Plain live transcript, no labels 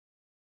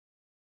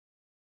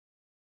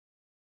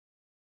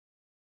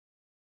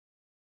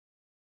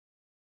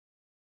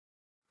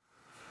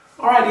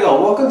Alright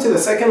y'all, welcome to the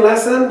second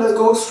lesson. Let's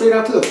go straight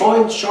out to the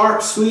point.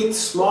 Sharp, sweet,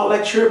 small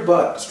lecture,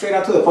 but straight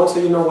out to the point so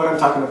you know what I'm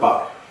talking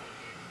about.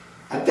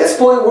 At this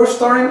point, we're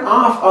starting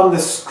off on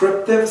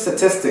descriptive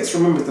statistics.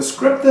 Remember,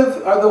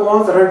 descriptive are the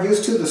ones that are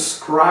used to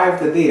describe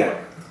the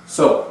data.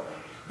 So,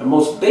 the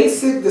most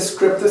basic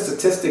descriptive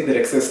statistic that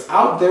exists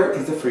out there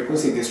is the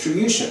frequency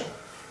distribution.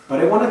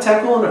 But I want to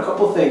tackle on a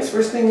couple things.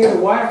 First thing is,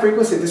 why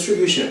frequency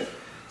distribution?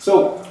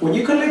 So, when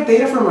you collect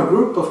data from a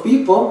group of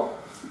people,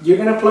 you're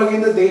going to plug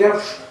in the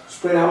data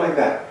spread out like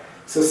that.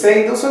 So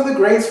say those are the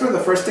grades for the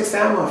first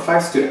exam of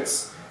 5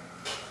 students.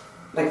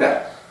 Like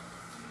that.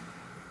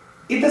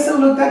 It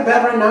doesn't look that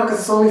bad right now because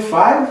it's only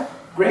 5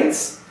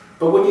 grades.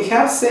 But when you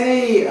have,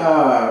 say,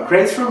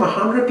 grades from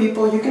 100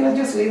 people, you can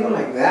just leave them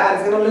like that.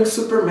 It's going to look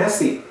super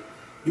messy.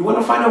 You want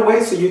to find a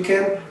way so you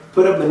can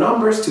put up the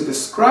numbers to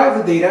describe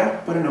the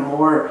data, but in a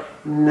more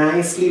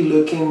nicely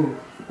looking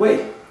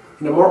way.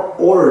 In a more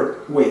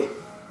ordered way.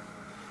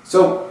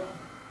 So,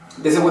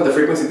 this is what the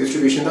frequency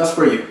distribution does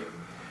for you.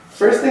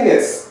 First thing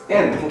is,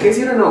 N. In case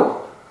you don't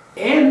know,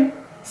 N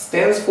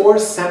stands for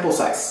sample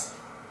size.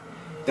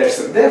 There's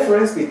a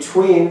difference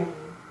between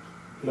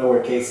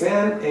lowercase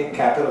n and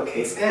capital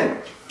case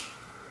N.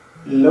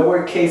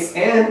 Lowercase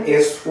n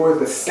is for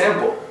the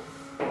sample.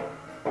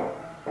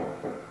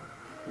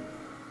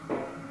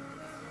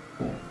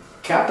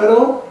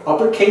 Capital,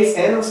 uppercase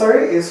N,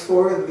 is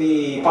for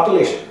the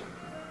population.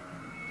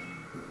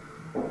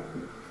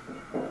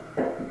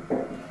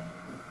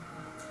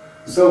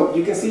 So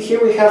you can see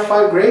here we have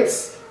 5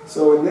 grades.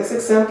 So in this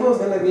example, it's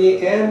going to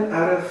be n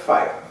out of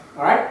 5.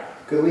 Alright?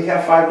 Because we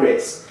have 5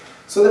 grades.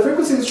 So the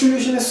frequency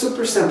distribution is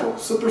super simple.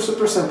 Super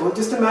simple. It's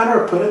just a matter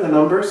of putting the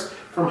numbers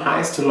from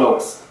highest to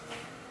lowest.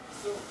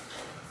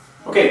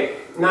 Okay,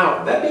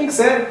 now that being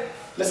said,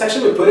 let's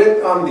actually put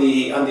it on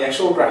the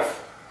actual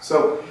graph.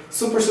 So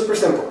super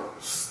simple.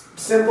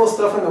 Simple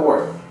stuff in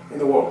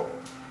the world.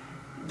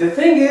 The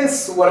thing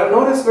is, what I've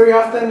noticed very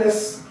often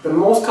is the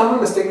most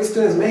common mistake the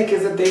students make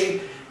is that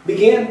they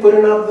begin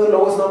putting up the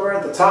lowest number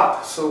at the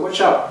top. So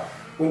watch out.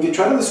 When you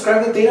try to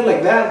describe the data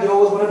like that, you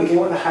always want to begin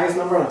with the highest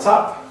number on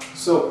top.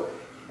 So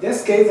in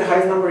this case, the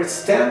highest number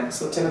is 10.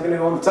 So 10 is going to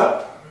go on the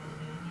top.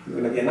 It's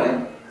going to be a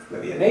 9. It's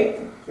going to be an 8.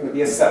 It's going to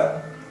be a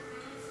 7.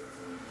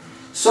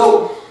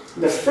 So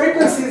the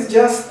frequency is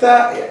just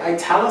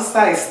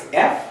italicized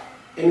F.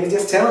 And it's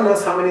just telling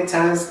us how many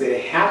times did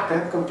it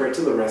happen compared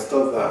to the rest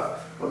of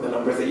the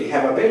numbers that you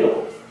have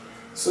available.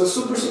 So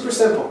super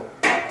simple.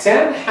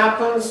 10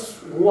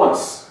 happens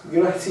once.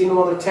 You don't see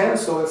no other 10,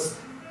 so it's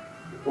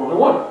only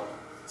 1.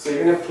 So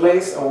you're going to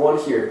place a 1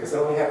 here, because it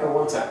only happened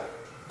 1 time.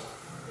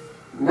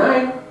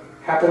 9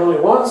 happened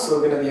only once, so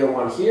it's going to be a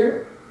 1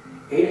 here.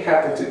 8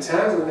 happened 2 times,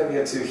 so it's going to be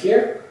a 2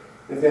 here.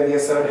 There's going to be a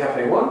 7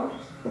 happening 1,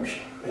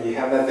 and you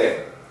have that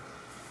there.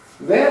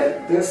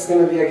 Then this is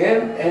going to be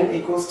again n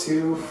equals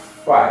to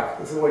 5.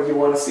 This is what you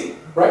want to see,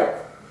 right?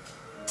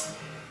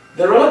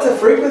 The relative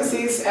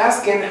frequency is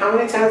asking how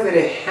many times did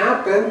it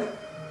happen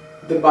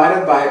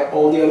divided by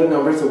all the other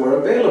numbers that were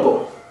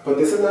available. But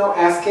this is now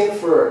asking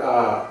for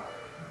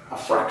a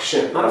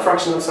fraction, not a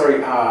fraction, I'm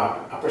sorry,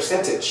 a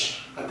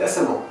percentage, a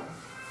decimal.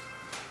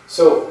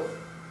 So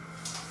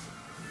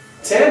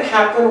 10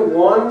 happened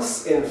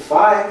once in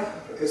 5.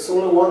 It's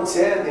only 1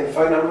 10 and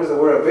 5 numbers that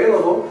were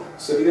available.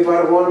 So if you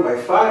divide 1 by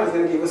 5, it's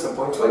going to give us a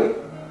 0.20.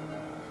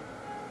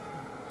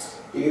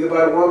 If you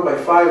divide 1 by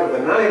 5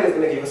 with a 9, it's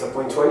going to give us a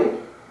 0.20.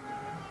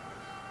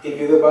 If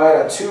you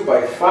divide a 2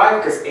 by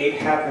 5, because 8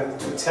 happened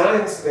 2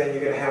 times, then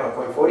you're going to have a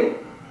 0.40.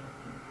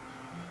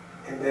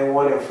 And then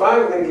 1 and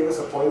 5 is going to give us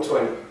a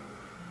 0.20.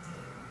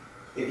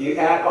 If you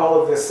add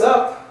all of this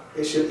up,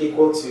 it should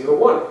equal to a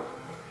 1.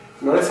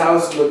 Notice how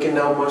it's looking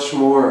now much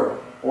more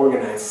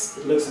organized.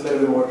 It looks a little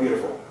bit more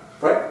beautiful,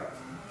 right?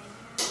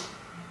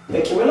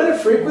 The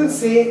cumulative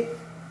frequency,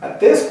 at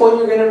this point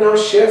you're going to now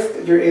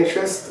shift your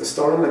interest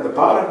starting at the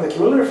bottom. The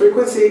cumulative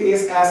frequency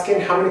is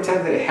asking how many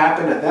times did it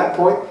happen at that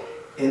point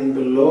and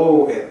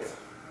below it.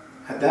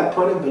 At that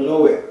point and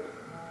below it.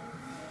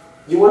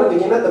 You want to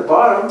begin at the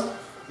bottom.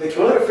 The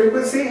cumulative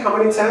frequency, how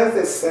many times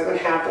did 7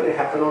 happen? It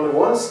happened only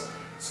once.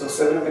 So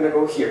 7 is going to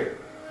go here.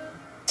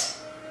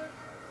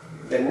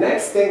 The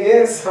next thing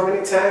is, how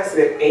many times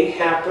did 8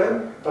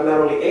 happen? But not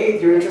only 8,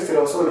 you're interested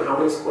also in how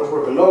many scores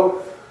were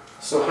below.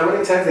 So how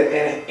many times did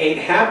 8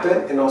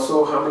 happen? And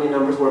also how many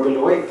numbers were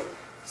below 8?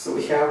 So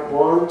we have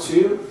 1,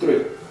 2,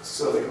 3.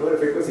 So the cumulative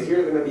frequency here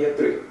is going to be a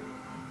 3.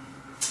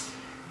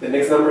 The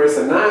next number is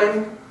a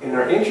 9, and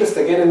our interest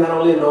again is not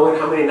only knowing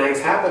how many 9s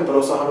happen, but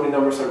also how many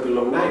numbers are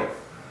below 9.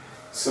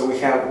 So we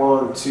have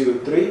 1, 2,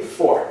 3,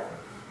 4.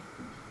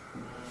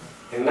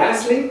 And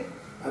lastly,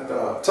 at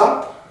the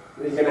top,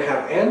 we're going to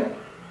have n.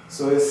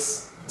 So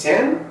it's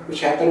 10, which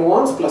happened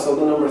once, plus all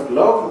the numbers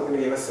below, it's going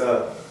to give us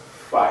a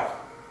 5.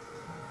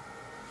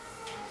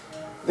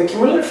 The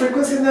cumulative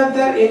frequency is not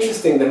that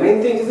interesting. The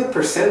main thing is the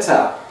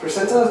percentile.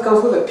 Percentile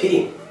comes with a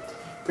P.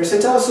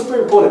 Percentile is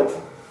super important.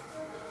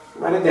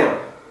 Write it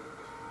down.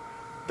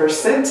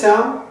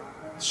 Percentile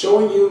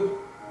showing you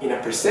in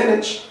a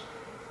percentage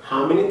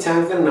how many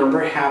times the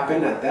number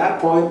happened at that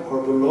point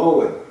or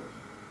below it.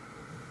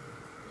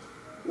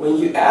 When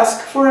you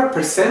ask for a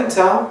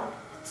percentile,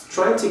 it's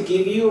trying to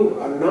give you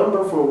a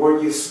number for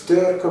where you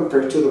stood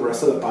compared to the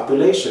rest of the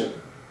population.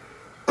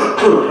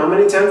 How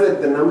many times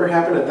did the number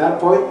happen at that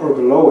point or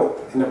below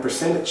it in a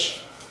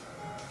percentage?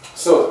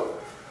 So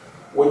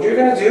what you're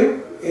going to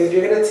do is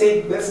you're going to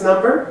take this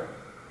number,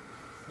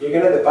 you're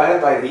going to divide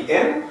it by the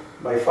n,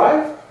 by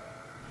 5,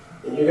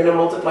 and you're going to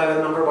multiply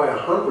that number by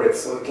 100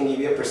 so it can give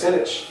you a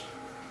percentage.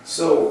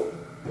 So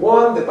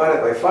 1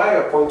 divided by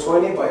 5,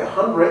 0.20 by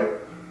 100,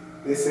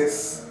 this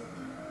is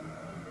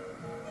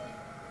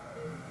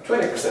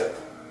 20%.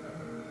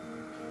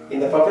 In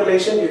the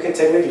population, you can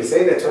technically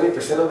say that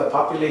 20% of the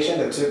population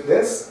that took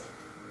this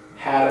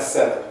had a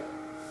 7.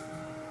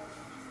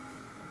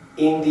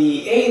 In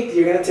the 8,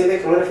 you're going to take the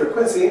cumulative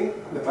frequency,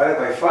 divide it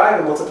by 5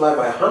 and multiply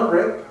by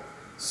 100.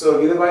 So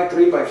if you divide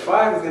 3 by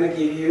 5, it's going to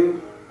give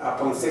you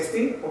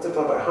 0.60,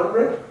 multiplied by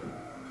 100,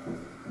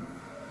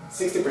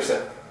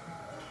 60%.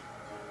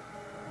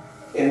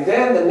 And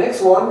then the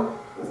next one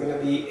is going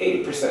to be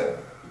 80%.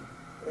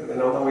 And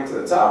then all the way to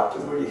the top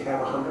is where you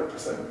have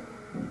 100%.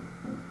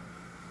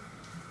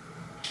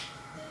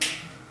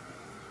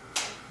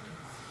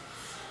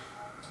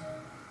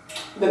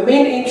 The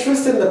main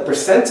interest in the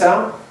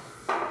percentile,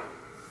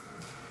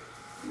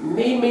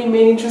 main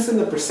interest in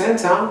the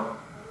percentile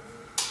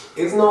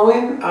is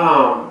knowing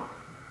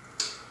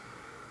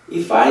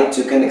if I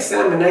took an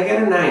exam and I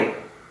get a 9,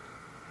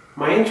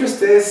 my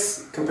interest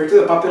is, compared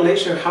to the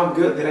population, how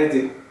good did I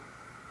do?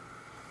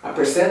 A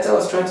percentile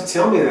is trying to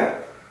tell me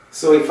that.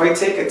 So if I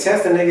take a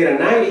test and I get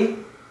a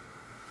 9,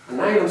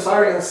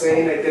 I'm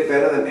saying I did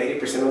better than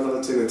 80% of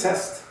those who took the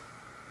test.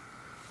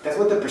 That's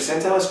what the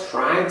percentile is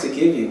trying to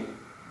give you,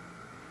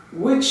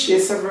 which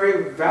is a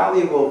very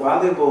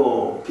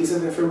valuable piece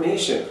of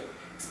information,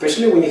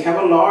 especially when you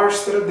have a large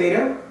set of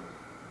data.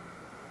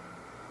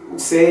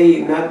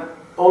 Say not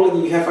only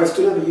do you have 5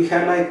 students, but you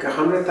had like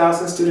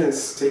 100,000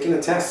 students taking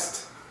a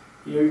test.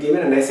 You're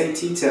given an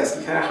SAT test,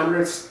 you had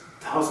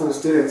 100,000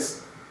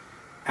 students.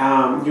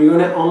 You're going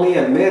to only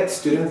admit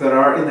students that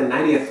are in the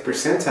 90th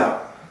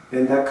percentile.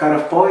 And that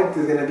cutoff point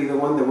is going to be the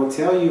one that will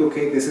tell you,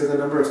 okay, this is the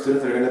number of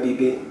students that are going to be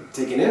being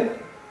taken in,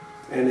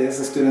 and this is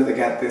the student that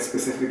got this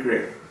specific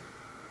grade.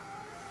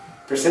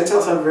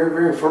 Percentiles are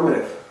very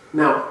informative.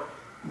 Now,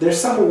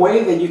 there's a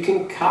way that you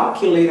can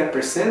calculate a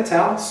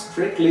percentile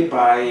strictly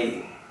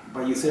by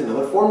using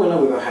another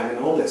formula without having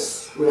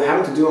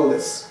to do all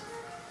this.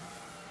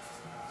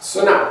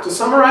 So now, to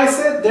summarize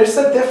it, there's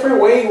a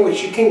different way in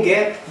which you can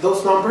get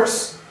those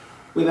numbers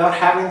without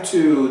having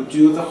to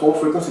do the whole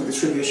frequency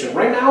distribution.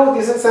 Right now,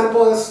 this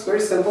example is very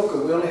simple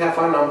because we only have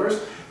 5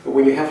 numbers, but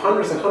when you have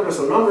hundreds and hundreds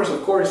of numbers,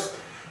 of course,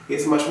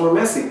 it's much more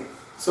messy.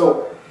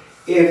 So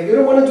if you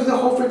don't want to do the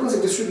whole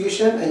frequency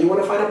distribution and you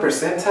want to find a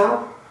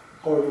percentile,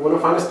 or you want to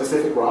find a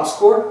specific raw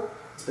score,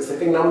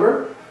 specific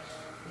number,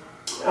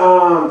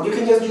 you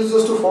can just use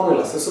those 2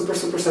 formulas. It's super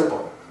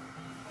simple.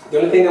 The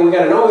only thing that we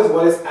got to know is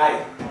what is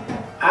I.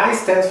 I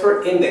stands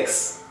for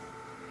index.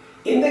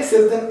 Index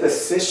is the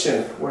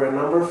position where a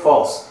number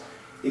falls.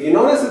 If you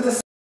notice, it's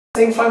the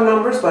same 5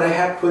 numbers, but I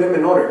have put them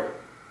in order.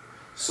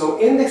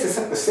 So index is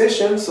a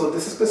position, so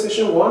this is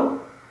position 1.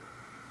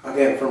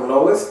 Again, from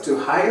lowest to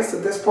highest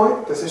at this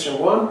point, position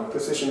 1,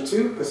 position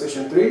 2,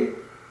 position 3,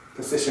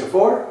 position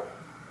 4,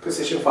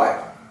 position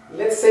 5.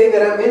 Let's say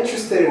that I'm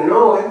interested in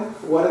knowing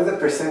what is the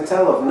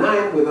percentile of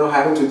 9 without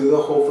having to do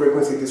the whole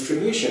frequency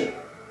distribution.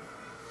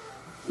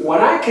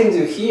 What I can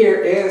do here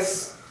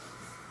is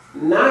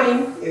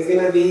 9 is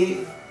going to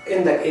be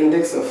in the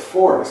index of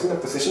 4. It's in the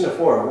position of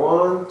 4.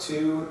 1,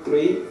 2,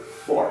 3,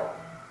 4.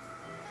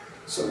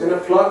 So I'm going to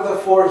plug the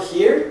 4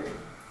 here.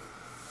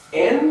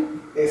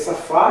 N is a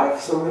 5,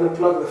 so I'm going to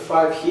plug the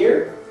 5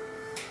 here.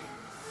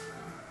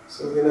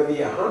 So it's going to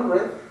be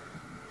 100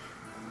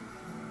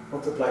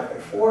 multiplied by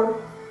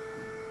 4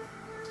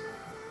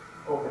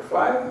 over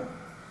 5.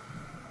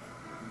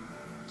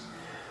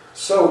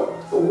 So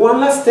one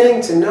last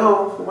thing to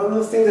know, one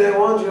last thing that I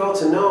want you all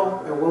to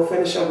know, and we'll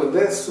finish up with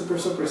this,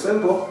 super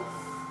simple.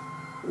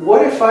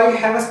 What if I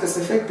have a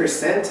specific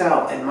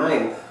percentile in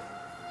mind?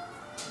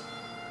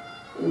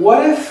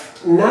 What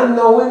if, not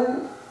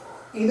knowing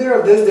either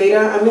of this data,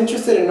 I'm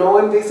interested in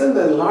knowing based on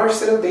the large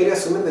set of data,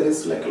 assuming that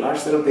it's like a large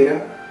set of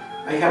data,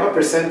 I have a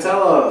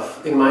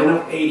percentile in mind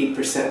of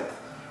 80%.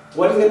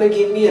 What is going to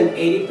give me an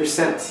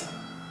 80%?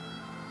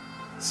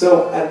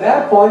 So at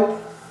that point,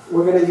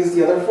 we're going to use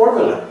the other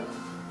formula.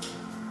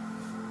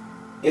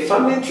 If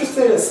I'm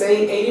interested in,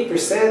 say,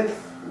 80%,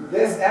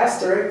 this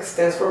asterisk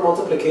stands for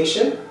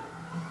multiplication.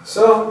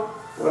 So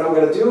what I'm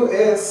going to do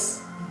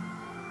is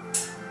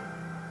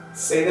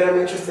say that I'm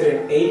interested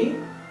in 80.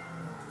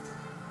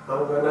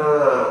 I'm going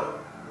to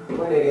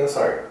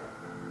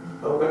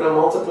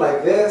multiply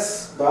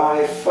this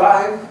by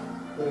 5.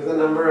 That is the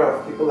number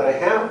of people that I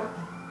have.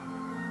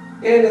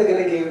 And it's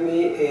going to give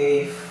me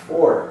a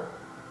 4.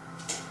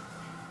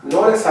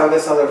 Notice how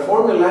this other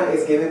formula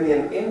is giving me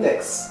an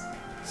index.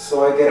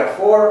 So I get a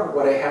 4.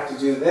 What I have to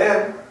do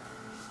then,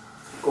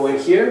 go in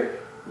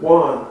here,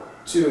 1,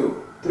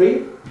 2,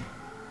 3,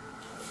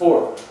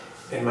 4.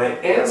 And my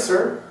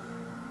answer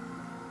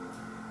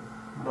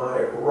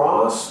My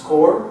raw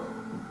score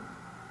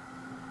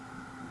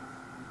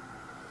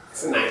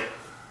is a 9.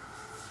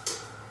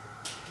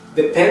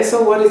 Depends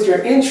on what is your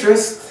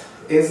interest,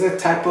 is the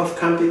type of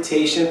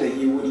computation that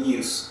you would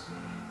use.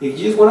 If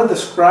you just want to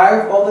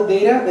describe all the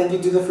data, then you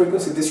do the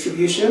frequency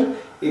distribution.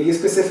 If you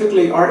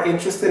specifically are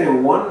interested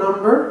in one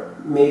number,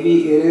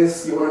 maybe it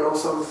is you want to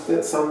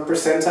know some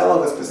percentile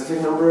of a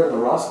specific number in the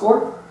raw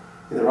score,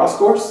 in the raw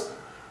scores,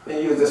 then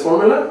you use this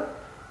formula.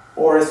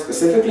 Or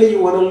specifically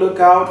you want to look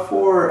out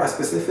for a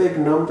specific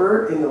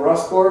number in the raw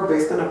score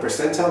based on a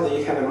percentile that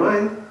you have in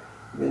mind,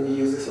 then you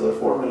use this other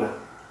formula.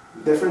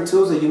 Different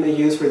tools that you may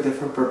use for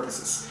different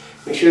purposes.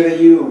 Make sure that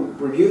you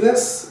review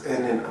this,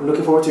 and I'm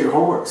looking forward to your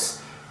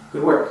homeworks.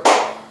 Good work.